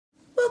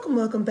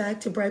Welcome back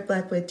to Bright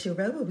Blackwood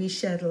Tarot, where we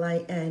shed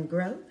light and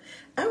grow.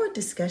 Our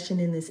discussion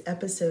in this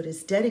episode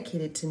is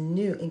dedicated to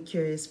new and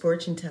curious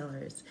fortune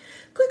tellers.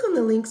 Click on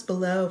the links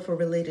below for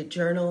related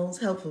journals,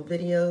 helpful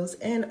videos,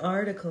 and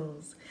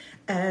articles.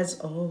 As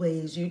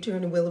always, you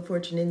turn the wheel of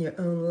fortune in your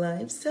own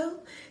life, so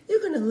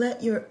you're going to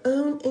let your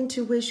own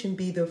intuition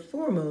be the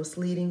foremost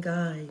leading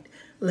guide.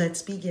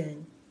 Let's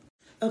begin.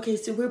 Okay,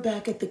 so we're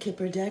back at the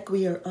Kipper deck.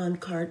 We are on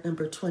card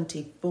number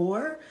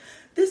 24.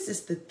 This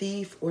is the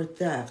Thief or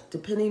Theft.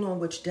 Depending on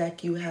which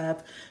deck you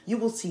have, you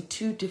will see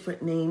two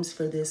different names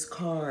for this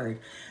card.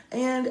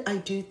 And I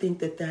do think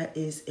that that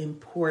is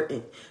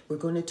important. We're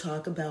going to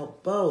talk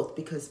about both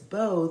because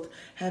both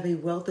have a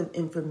wealth of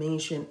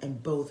information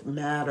and both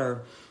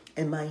matter,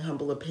 in my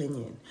humble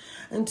opinion.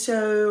 And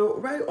so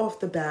right off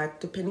the bat,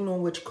 depending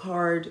on which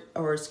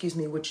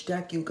which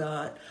deck you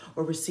got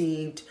or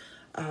received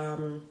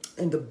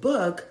in the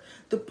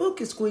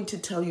book is going to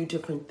tell you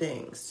different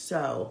things.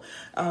 So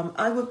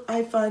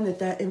I find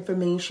that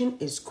information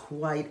is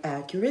quite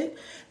accurate,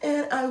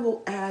 and I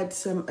will add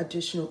some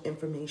additional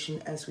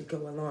information as we go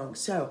along.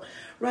 So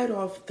right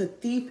off, the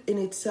thief in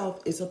itself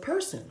is a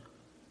person,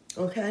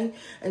 okay?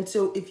 And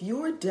so if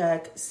your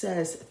deck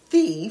says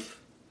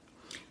thief,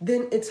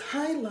 then it's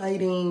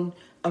highlighting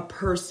a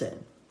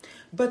person.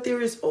 But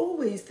there is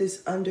always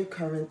this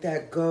undercurrent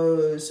that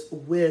goes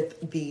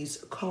with these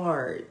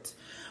cards.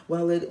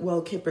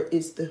 While Kipper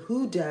is the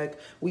Who deck,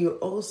 we are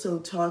also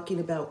talking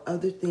about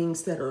other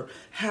things that are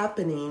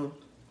happening,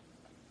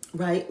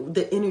 right?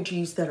 The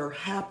energies that are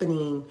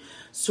happening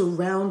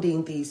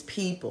surrounding these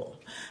people.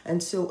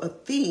 And so a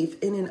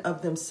thief in and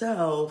of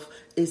themselves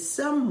is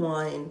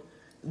someone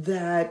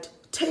that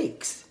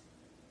takes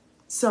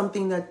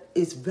something that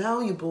is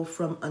valuable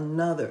from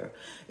another.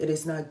 It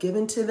is not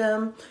given to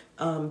them.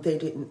 They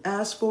didn't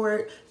ask for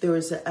it. There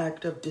is an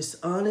act of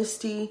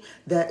dishonesty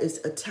that is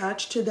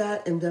attached to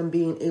that and them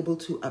being able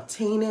to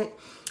obtain it.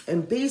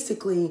 And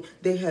basically,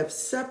 they have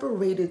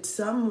separated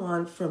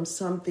someone from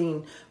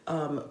something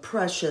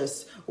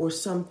precious or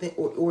something,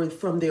 or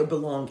from their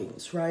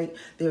belongings, right?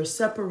 They're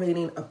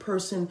separating a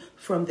person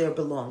from their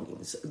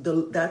belongings.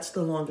 That's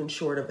the long and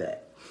short of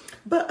it.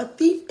 But a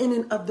thief in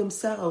and of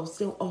themselves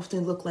don't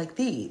often look like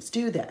thieves,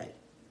 do they?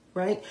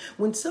 Right?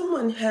 When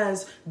someone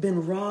has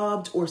been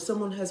robbed or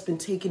someone has been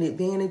taken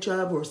advantage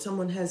of or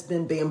someone has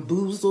been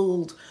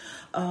bamboozled,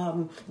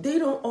 they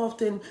don't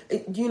often,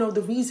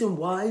 the reason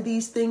why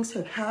these things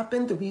have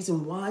happened, the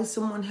reason why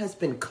someone has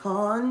been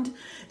conned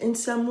in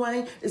some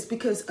way is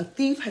because a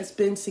thief has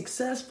been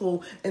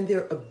successful in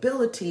their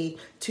ability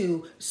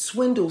to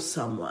swindle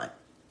someone.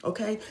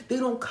 Okay, they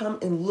don't come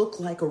and look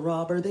like a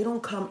robber. They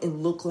don't come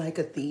and look like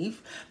a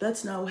thief.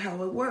 That's not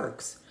how it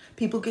works.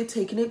 People get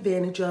taken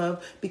advantage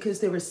of because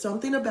there is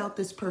something about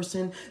this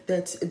person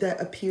that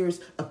appears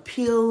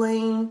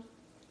appealing,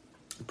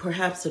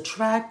 perhaps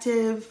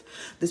attractive.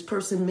 This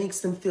person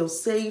makes them feel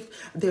safe.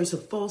 There's a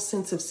false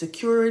sense of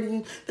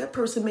security. That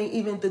person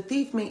the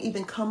thief may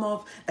even come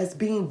off as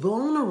being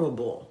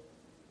vulnerable,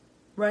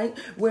 right?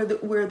 Where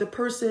the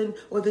person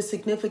or the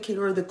significant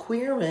or the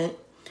querent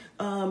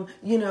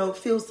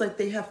feels like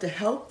they have to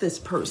help this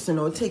person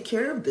or take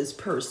care of this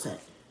person.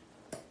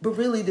 But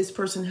really, this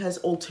person has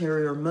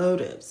ulterior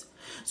motives.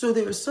 So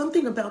there is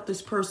something about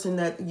this person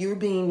that you're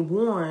being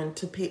warned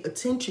to pay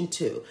attention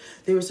to.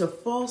 There's a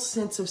false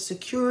sense of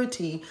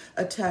security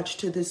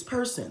attached to this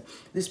person.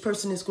 This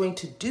person is going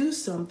to do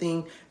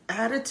something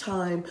at a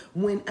time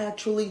when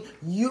actually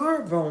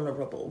you're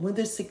vulnerable, when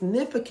the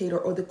significator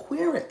or the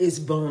querent is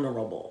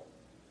vulnerable.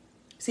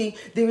 See,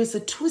 there is a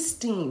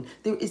twisting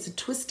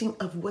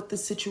of what the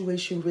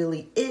situation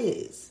really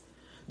is.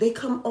 They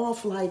come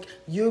off like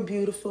you're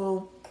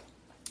beautiful,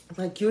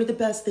 like you're the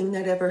best thing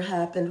that ever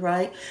happened,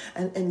 right?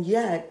 And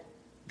yet,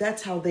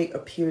 that's how they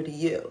appear to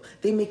you.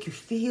 They make you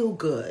feel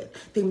good.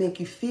 They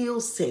make you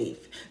feel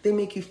safe. They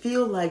make you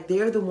feel like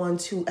they're the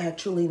ones who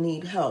actually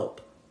need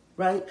help.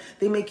 Right?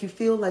 They make you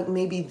feel like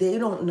maybe they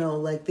don't know,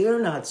 like they're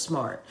not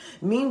smart.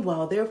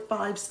 Meanwhile, they're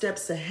 5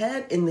 steps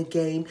ahead in the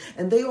game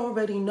and they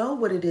already know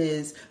what it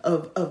is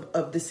of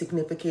the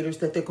significators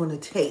that they're going to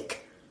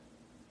take.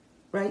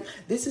 Right?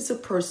 This is a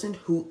person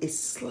who is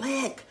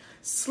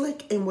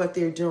slick in what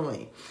they're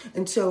doing.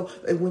 And so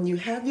when you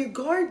have your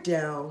guard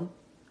down,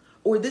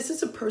 or this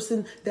is a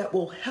person that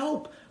will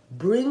help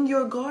bring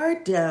your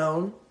guard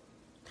down,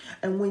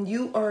 and when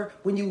you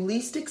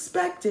least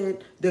expect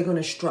it, they're going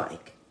to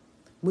strike.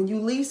 When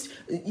you least,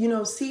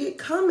 see it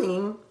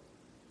coming,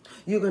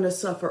 you're going to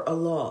suffer a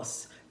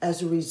loss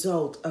as a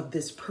result of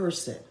this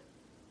person,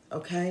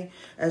 okay?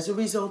 As a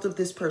result of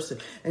this person.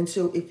 And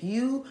so if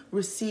you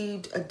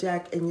received a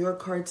deck and your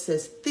card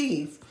says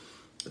thief,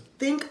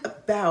 think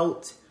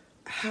about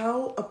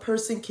how a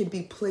person can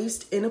be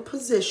placed in a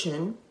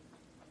position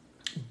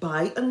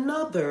by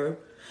another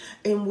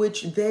in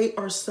which they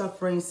are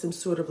suffering some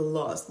sort of a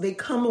loss. They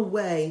come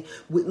away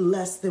with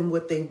less than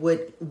what they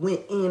went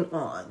in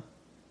on.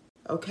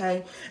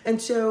 Okay.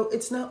 And so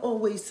it's not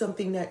always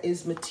something that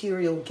is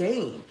material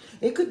gain.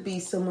 It could be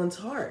someone's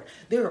heart.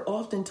 There are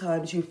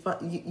oftentimes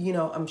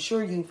I'm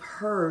sure you've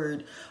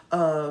heard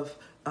of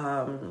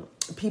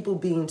people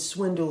being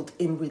swindled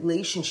in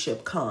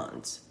relationship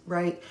cons,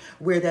 right?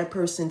 Where that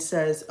person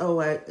says, "Oh,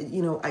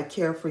 I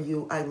care for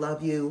you. I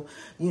love you,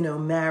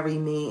 marry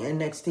me." And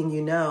next thing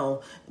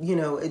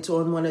it's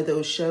on one of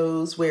those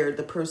shows where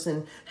the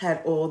person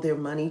had all their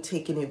money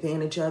taken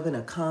advantage of in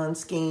a con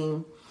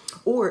scheme.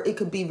 Or it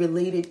could be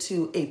related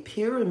to a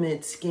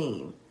pyramid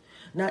scheme,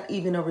 not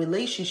even a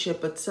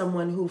relationship, but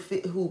someone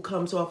who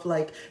comes off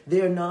like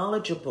they're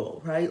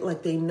knowledgeable, right?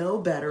 Like they know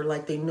better,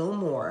 like they know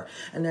more,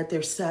 and that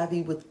they're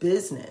savvy with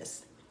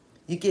business.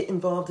 You get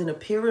involved in a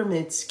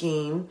pyramid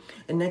scheme,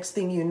 and next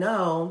thing you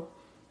know,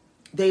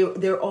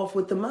 they're off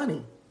with the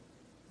money.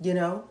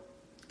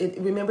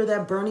 Remember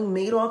that Bernie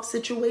Madoff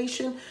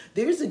situation?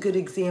 There's a good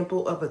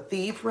example of a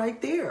thief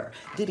right there.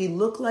 Did he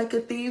look like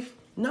a thief?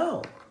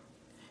 No.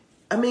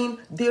 I mean,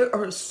 there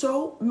are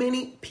so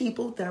many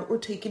people that were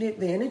taken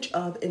advantage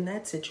of in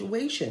that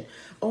situation.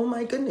 Oh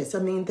my goodness. I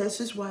mean, this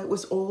is why it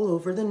was all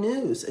over the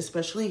news,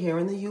 especially here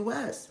in the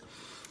U.S.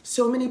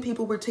 So many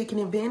people were taken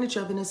advantage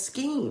of in a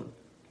scheme,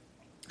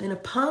 in a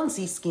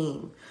Ponzi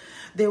scheme.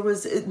 There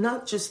was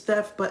not just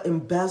theft, but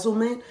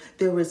embezzlement.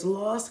 There was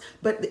loss,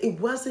 but it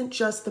wasn't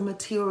just the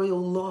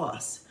material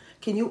loss.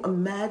 Can you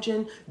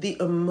imagine the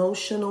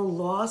emotional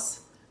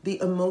loss? The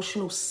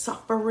emotional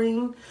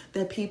suffering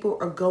that people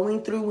are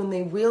going through when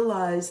they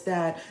realize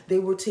that they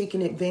were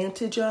taken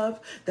advantage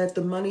of, that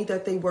the money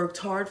that they worked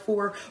hard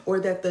for, or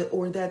that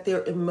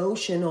their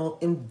emotional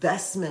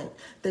investment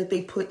that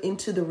they put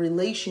into the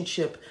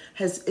relationship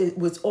it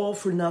was all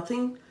for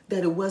nothing,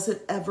 that it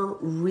wasn't ever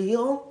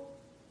real.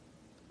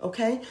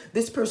 Okay?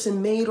 This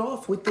person made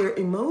off with their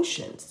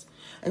emotions.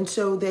 And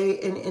so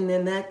and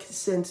in that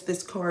sense,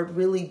 this card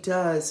really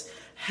does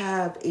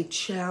have a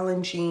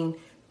challenging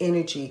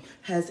energy,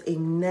 has a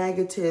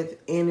negative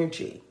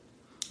energy.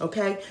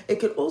 Okay, it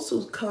could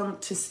also come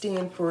to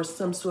stand for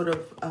some sort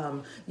of,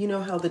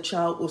 how the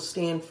child will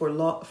stand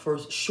for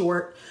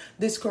short.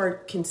 This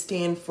card can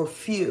stand for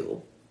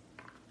few,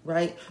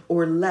 right,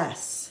 or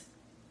less,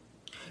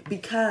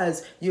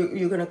 because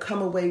you're going to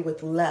come away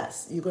with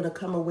less. You're going to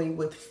come away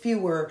with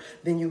fewer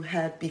than you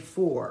had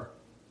before.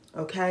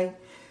 Okay,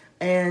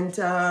 and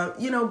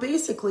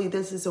basically,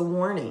 this is a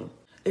warning.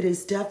 It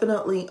is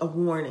definitely a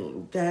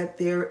warning that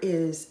there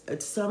is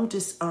some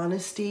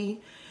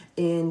dishonesty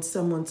in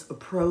someone's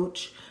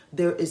approach.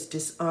 There is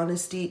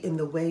dishonesty in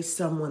the way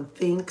someone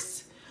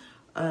thinks.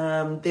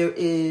 There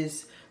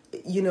is,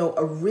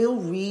 a real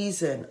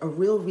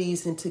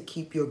reason to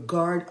keep your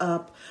guard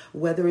up,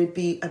 whether it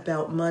be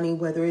about money,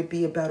 whether it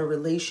be about a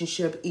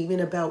relationship, even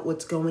about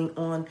what's going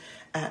on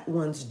at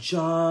one's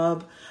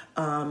job,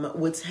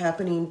 what's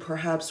happening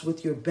perhaps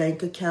with your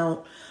bank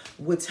account,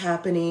 what's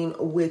happening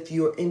with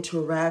your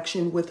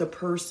interaction with a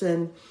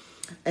person.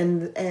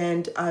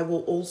 And I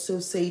will also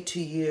say to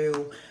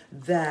you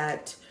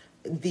that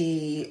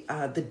the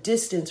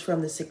distance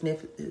from the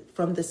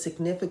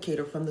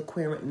significator, from the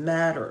querent,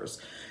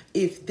 matters.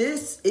 If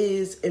this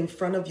is in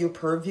front of your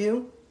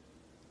purview,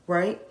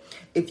 right?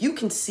 If you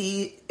could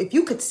see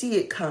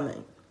it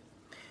coming,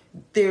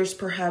 there's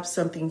perhaps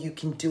something you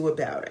can do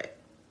about it.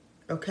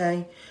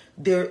 Okay?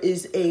 There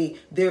is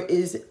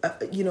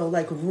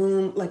like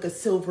room, like a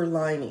silver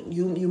lining.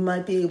 You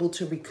might be able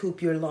to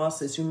recoup your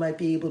losses. You might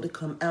be able to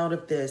come out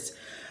of this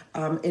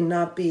and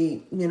not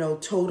be,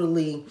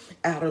 totally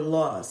at a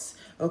loss.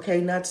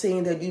 Okay, not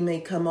saying that you may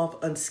come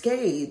off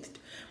unscathed,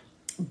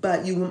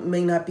 but you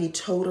may not be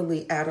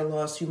totally at a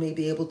loss. You may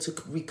be able to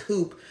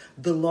recoup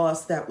the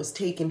loss that was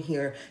taken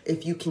here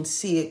if you can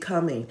see it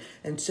coming.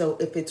 And so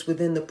if it's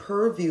within the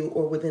purview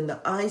or within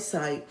the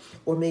eyesight,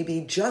 or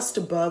maybe just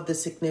above the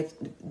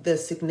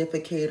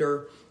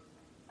significator,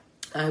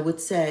 I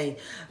would say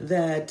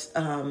that,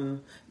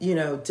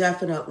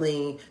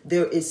 definitely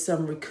there is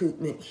some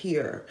recoupment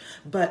here.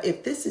 But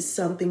if this is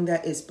something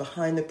that is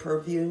behind the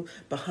purview,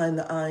 behind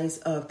the eyes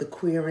of the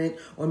querent,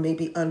 or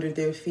maybe under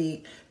their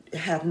feet,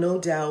 have no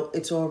doubt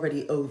it's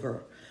already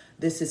over.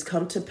 This has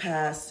come to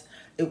pass.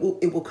 It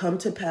will come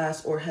to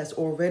pass, or has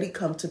already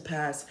come to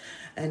pass.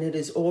 And it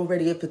is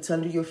already, if it's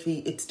under your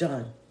feet, it's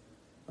done.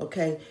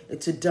 Okay,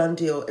 it's a done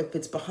deal. If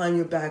it's behind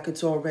your back,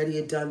 it's already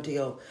a done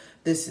deal.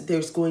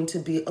 There's going to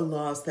be a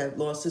loss. That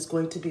loss is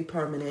going to be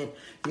permanent.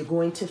 You're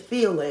going to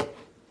feel it,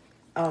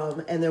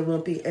 and there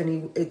won't be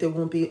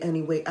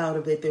any way out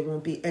of it. There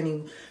won't be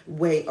any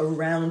way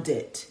around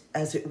it,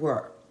 as it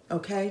were.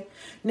 Okay.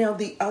 Now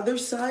the other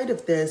side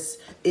of this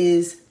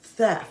is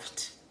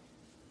theft.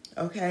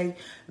 Okay,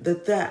 the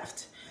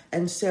theft,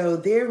 and so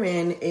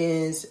therein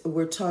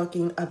we're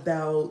talking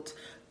about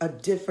a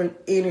different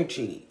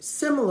energy,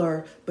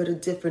 similar, but a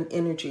different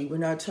energy. We're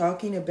not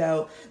talking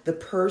about the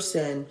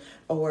person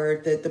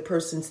or the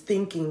person's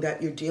thinking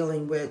that you're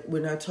dealing with.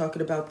 We're not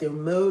talking about their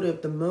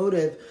motive, the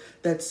motive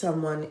that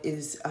someone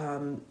is,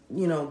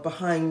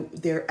 behind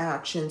their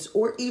actions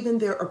or even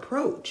their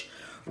approach.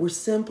 We're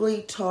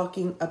simply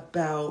talking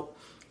about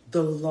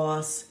the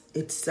loss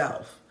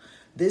itself.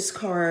 This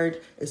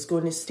card is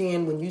going to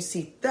stand when you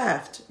see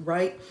theft,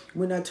 right?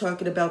 We're not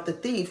talking about the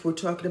thief. We're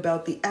talking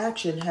about the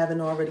action having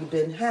already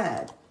been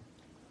had.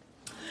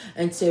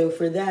 And so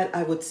for that,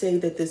 I would say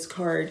that this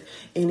card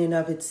in and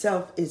of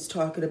itself is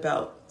talking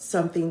about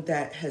something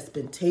that has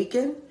been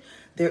taken.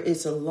 There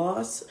is a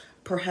loss.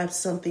 Perhaps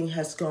something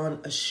has gone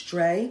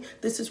astray.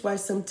 This is why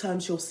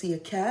sometimes you'll see a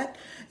cat.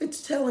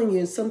 It's telling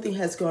you something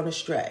has gone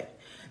astray.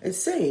 It's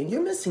saying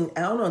you're missing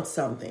out on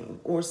something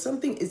or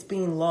something is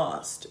being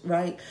lost,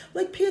 right?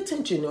 Like pay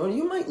attention, or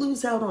you might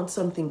lose out on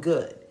something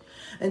good.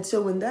 And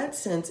so in that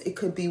sense, it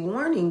could be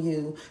warning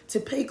you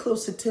to pay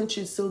close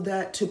attention so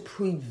that to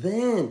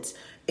prevent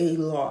a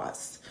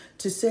loss,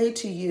 to say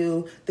to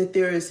you that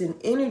there is an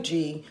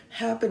energy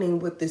happening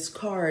with this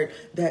card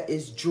that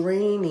is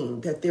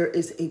draining, that there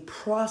is a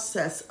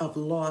process of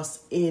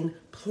loss in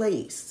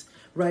place.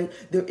 Right?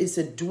 There is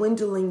a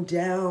dwindling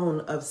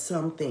down of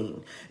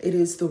something. It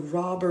is the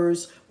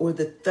robbers or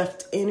the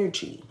theft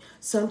energy.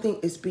 Something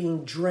is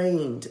being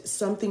drained.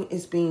 Something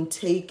is being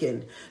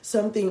taken.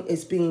 Something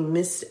is being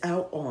missed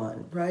out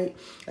on, right?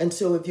 And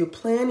so if you're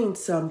planning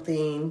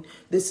something,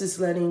 this is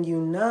letting you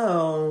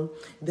know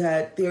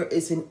that there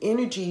is an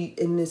energy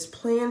in this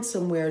plan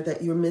somewhere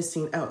that you're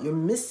missing out. You're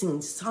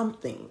missing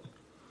something.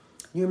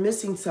 You're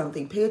missing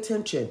something. Pay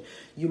attention.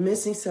 You're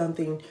missing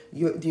something.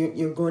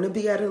 You're going to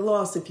be at a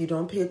loss if you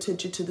don't pay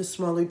attention to the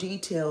smaller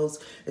details,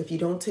 if you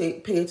don't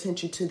pay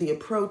attention to the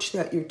approach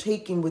that you're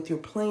taking with your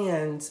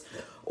plans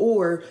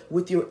or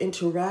with your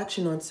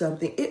interaction on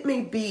something. It may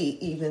be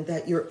even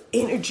that your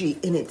energy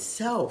in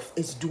itself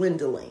is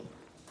dwindling,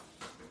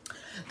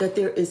 that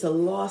there is a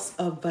loss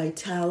of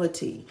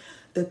vitality,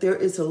 that there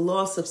is a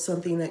loss of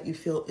something that you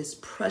feel is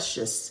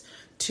precious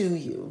to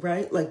you,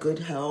 right? Like good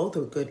health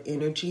or good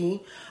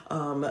energy,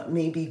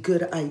 maybe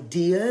good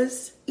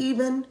ideas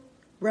even,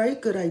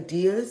 right? Good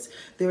ideas.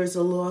 There is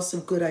a loss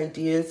of good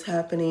ideas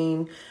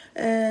happening.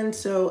 And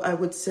so I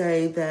would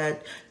say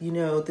that,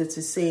 this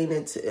is saying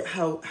it's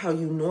how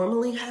you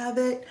normally have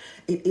it.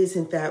 It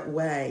isn't that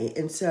way.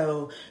 And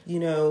so,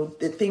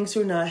 the things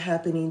are not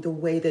happening the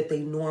way that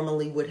they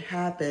normally would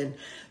happen.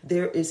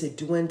 There is a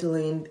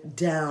dwindling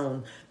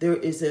down. There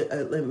is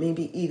a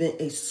maybe even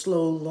a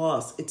slow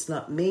loss. It's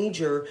not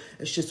major.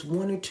 It's just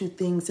one or two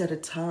things at a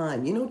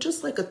time,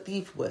 just like a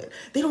thief would.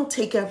 They don't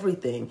take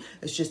everything.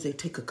 It's just they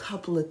take a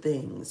couple of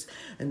things.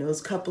 And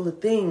those couple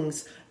of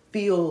things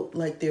feel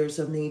like there's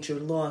a major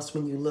loss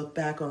when you look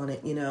back on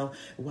it,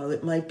 while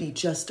it might be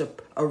just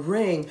a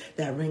ring,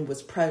 that ring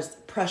was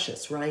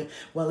precious, right?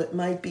 While it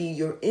might be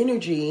your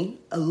energy,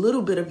 a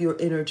little bit of your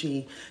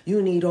energy,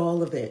 you need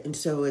all of it. And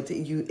so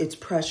it's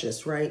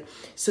precious, right?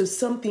 So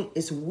something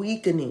is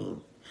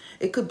weakening.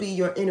 It could be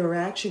your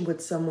interaction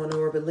with someone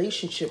or a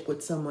relationship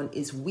with someone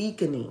is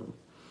weakening.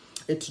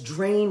 It's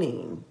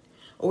draining.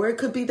 Or it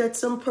could be that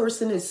some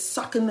person is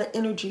sucking the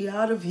energy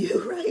out of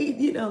you, right?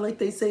 Like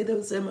they say,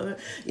 those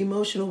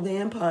emotional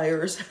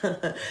vampires,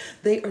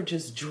 they are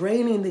just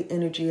draining the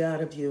energy out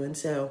of you. And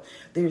so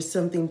there's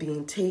something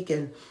being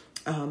taken,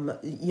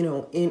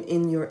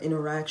 in your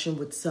interaction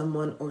with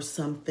someone or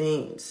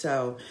something.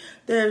 So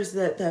there's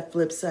that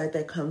flip side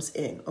that comes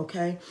in,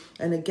 okay?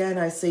 And again,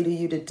 I say to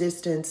you the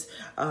distance,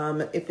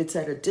 if it's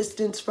at a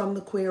distance from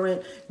the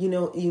querent, you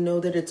know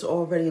that it's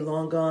already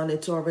long gone,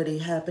 it's already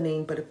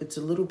happening. But if it's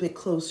a little bit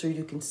closer,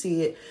 you can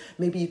see it.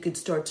 Maybe you could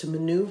start to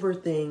maneuver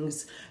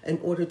things in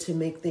order to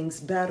make things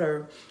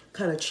better,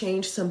 kind of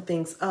change some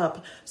things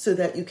up so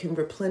that you can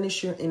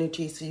replenish your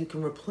energy, so you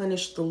can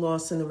replenish the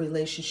loss in the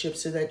relationship,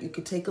 so that you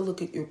could take a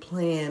look at your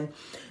plan,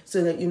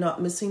 so that you're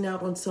not missing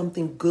out on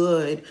something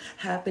good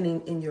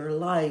happening in your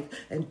life,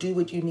 and do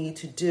what you need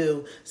to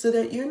do so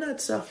that you're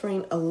not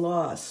suffering a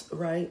loss,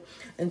 right?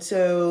 And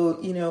so,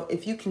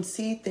 if you can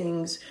see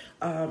things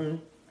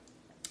and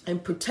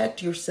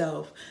protect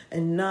yourself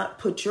and not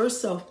put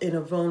yourself in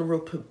a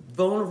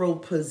vulnerable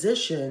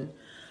position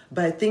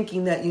by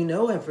thinking that you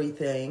know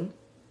everything,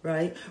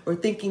 right? Or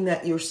thinking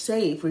that you're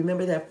safe.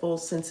 Remember that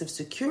false sense of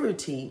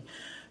security.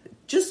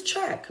 Just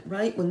check,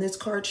 right? When this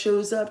card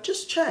shows up,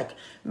 just check.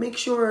 Make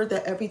sure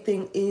that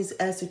everything is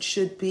as it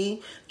should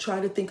be. Try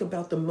to think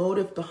about the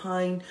motive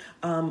behind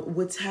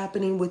what's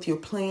happening with your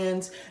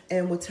plans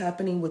and what's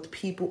happening with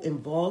people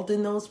involved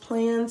in those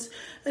plans.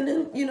 And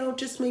then,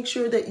 just make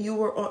sure that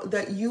you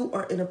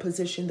are in a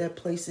position that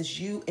places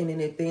you in an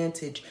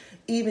advantage,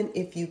 even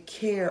if you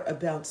care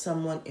about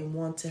someone and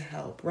want to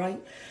help, right?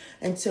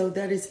 And so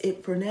that is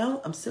it for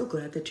now. I'm so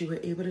glad that you were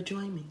able to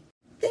join me.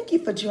 Thank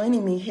you for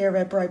joining me here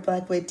at Bright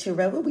Black with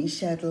Tarot, where we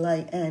shed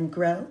light and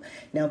grow.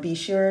 Now be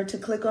sure to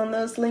click on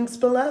those links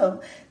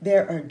below.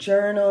 There are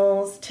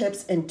journals,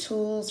 tips, and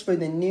tools for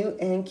the new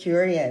and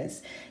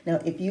curious. Now,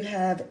 if you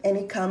have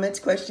any comments,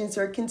 questions,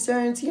 or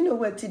concerns, you know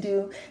what to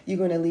do. You're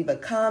going to leave a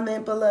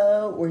comment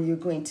below, or you're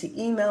going to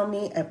email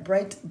me at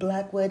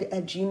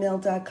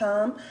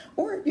brightblackwood@gmail.com,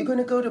 or you're going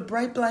to go to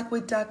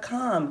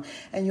brightblackwood.com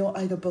and you'll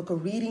either book a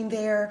reading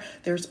there.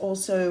 There's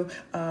also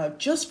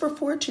just for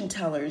fortune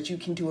tellers, you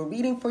can do a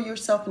reading for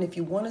yourself. And if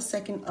you want a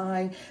second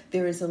eye,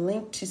 there is a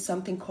link to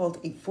something called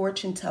a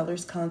fortune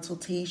teller's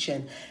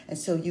consultation. And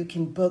so you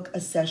can book a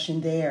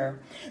session there.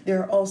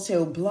 There are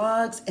also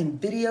blogs and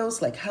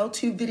videos, like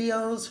how-to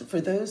videos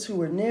for those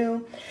who are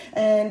new.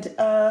 And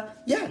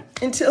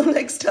until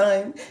next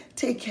time,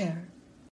 take care.